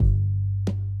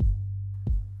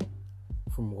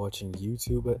from watching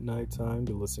YouTube at nighttime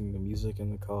to listening to music in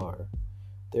the car.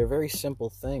 They're very simple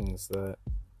things that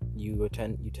you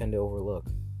tend to overlook.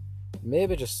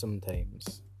 Maybe just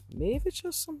sometimes, you want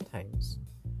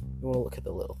to look at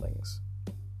the little things.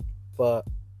 But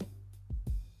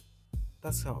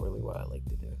that's not really what I like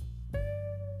to do.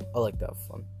 I like to have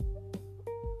fun.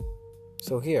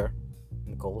 So here, in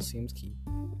the Coliseums Keep,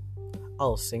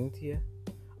 I'll sing to you.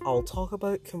 I'll talk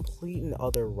about complete and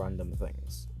other random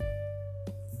things.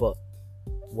 But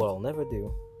what I'll never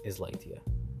do is lie to you.